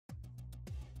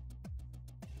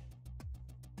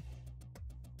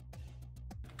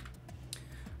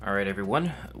Alright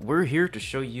everyone, we're here to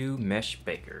show you Mesh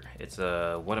Baker. It's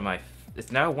now one of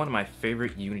my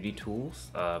favorite Unity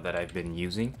tools that I've been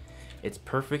using. It's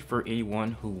perfect for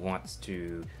anyone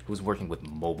who's working with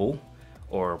mobile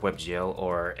or Webgl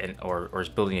or is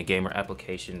building a gamer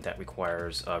application that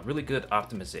requires really good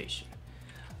optimization.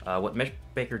 What Mesh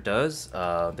Baker does,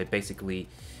 they basically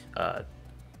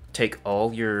take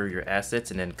all your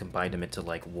assets and then combine them into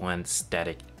like one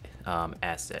static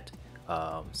asset.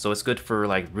 So it's good for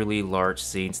like really large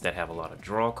scenes that have a lot of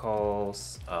draw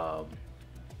calls.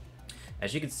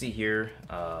 As you can see here,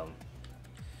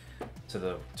 to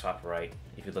the top right,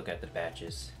 if you look at the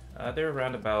batches, they're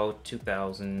around about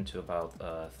 2,000 to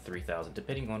about 3,000,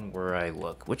 depending on where I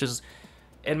look, which is,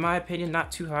 in my opinion,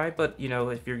 not too high. But you know,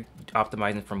 if you're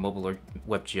optimizing for mobile or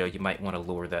WebGL, you might want to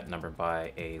lower that number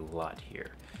by a lot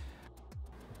here.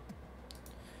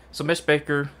 So Mesh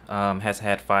Baker has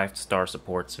had 5-star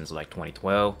support since like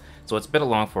 2012, so it's been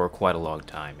along for quite a long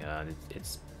time.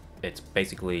 It's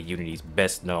basically Unity's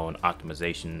best known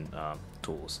optimization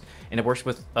tools, and it works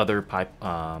with other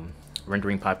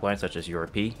rendering pipelines such as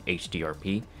URP,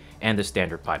 HDRP, and the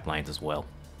standard pipelines as well.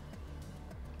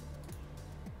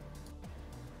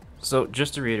 So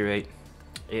just to reiterate,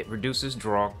 it reduces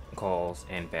draw calls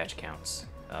and batch counts.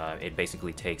 It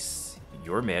basically takes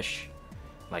your mesh,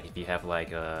 like if you have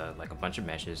like a bunch of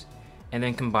meshes, and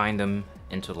then combine them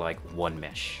into like one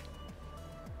mesh.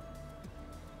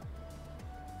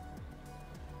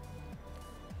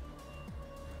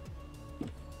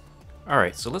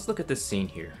 Alright, so let's look at this scene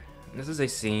here. This is a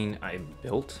scene I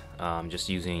built just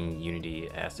using Unity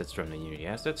assets from the Unity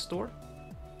Assets store.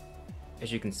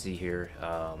 As you can see here,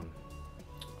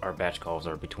 our batch calls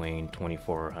are between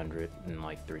 2,400 and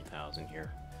like 3,000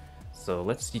 here. So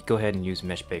let's go ahead and use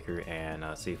Mesh Baker and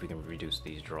see if we can reduce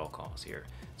these draw calls here.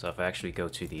 So if I actually go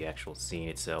to the actual scene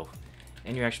itself,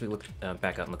 and you actually look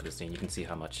back out and look at the scene, you can see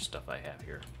how much stuff I have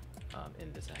here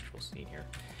in this actual scene here.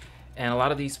 And a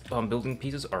lot of these building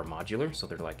pieces are modular, so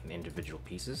they're like individual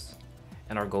pieces.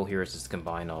 And our goal here is just to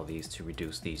combine all these to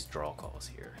reduce these draw calls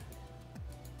here.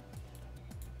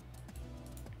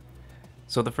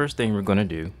 So the first thing we're going to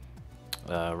do,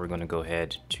 we're going to go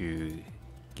ahead to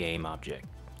Game Object.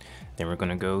 Then we're going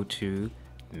to go to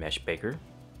Mesh Baker,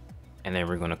 and then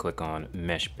we're going to click on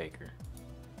Mesh Baker.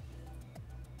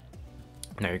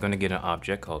 Now you're going to get an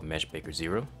object called Mesh Baker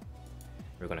 0.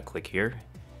 We're going to click here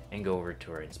and go over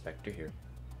to our inspector here.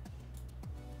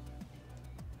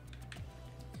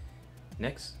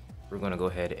 Next, we're going to go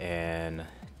ahead and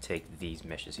take these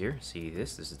meshes here. See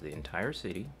this? This is the entire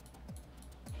city,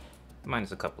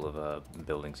 minus a couple of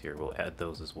buildings here. We'll add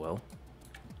those as well.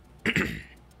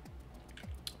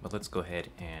 But let's go ahead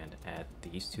and add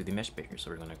these to the Mesh Baker.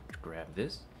 So we're going to grab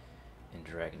this and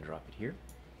drag and drop it here.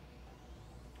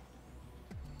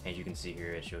 As you can see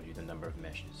here, it showed you the number of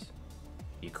meshes.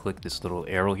 You click this little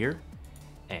arrow here,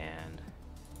 and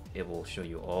it will show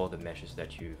you all the meshes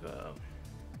that you've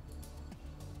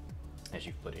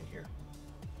put in here.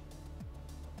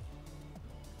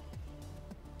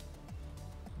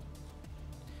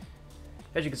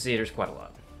 As you can see, there's quite a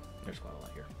lot. There's quite a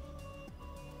lot here.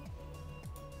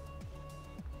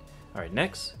 Alright,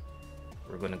 next,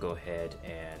 we're going to go ahead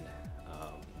and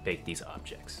bake these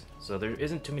objects. So there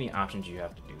isn't too many options you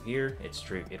have to do here.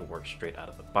 It'll work straight out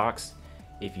of the box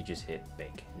if you just hit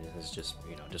bake. This is just,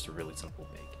 you know, just a really simple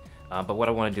bake. But what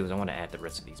I want to do is I want to add the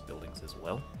rest of these buildings as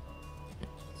well.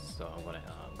 So I'm going to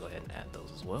go ahead and add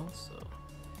those as well. So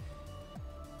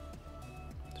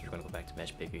we're going to go back to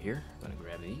Mesh Baker here. I'm going to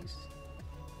grab these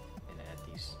and add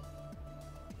these.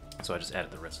 So I just added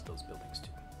the rest of those buildings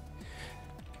too.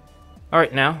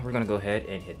 Alright, now we're going to go ahead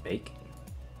and hit bake.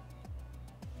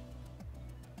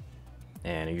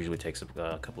 And it usually takes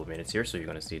a couple of minutes here, so you're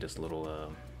going to see this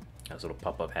little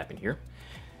pop-up happen here.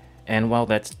 And while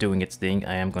that's doing its thing,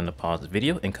 I am going to pause the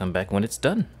video and come back when it's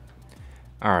done.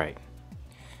 Alright,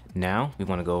 now we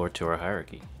want to go over to our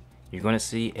hierarchy. You're going to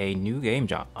see a new game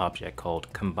object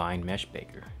called Combine Mesh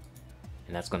Baker.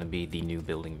 And that's going to be the new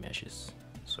building meshes.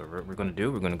 So what we're going to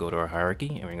do, we're going to go to our hierarchy,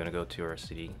 and we're going to go to our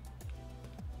city.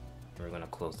 We're going to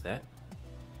close that,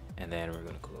 and then we're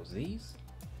going to close these.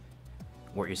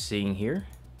 What you're seeing here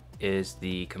is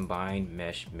the combined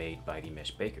mesh made by the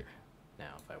Mesh Baker.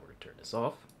 Now if I were to turn this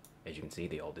off, as you can see,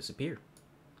 they all disappear.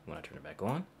 When I turn it back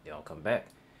on, they all come back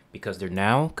because they're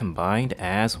now combined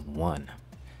as one.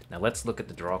 Now let's look at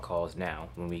the draw calls now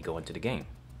when we go into the game.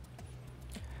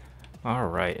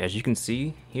 Alright, as you can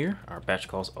see here, our batch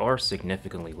calls are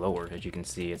significantly lower. As you can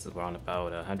see, it's around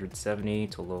about 170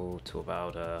 to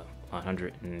about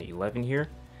 111 here.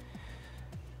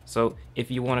 So if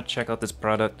you want to check out this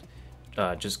product,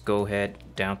 just go ahead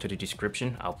down to the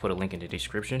description. I'll put a link in the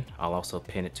description. I'll also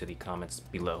pin it to the comments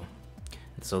below.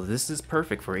 So this is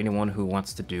perfect for anyone who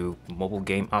wants to do mobile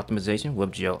game optimization,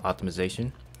 Webgl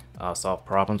optimization, solve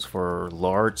problems for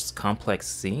large complex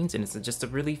scenes, and it's just a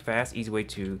really fast, easy way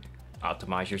to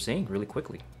optimize your scene really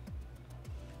quickly.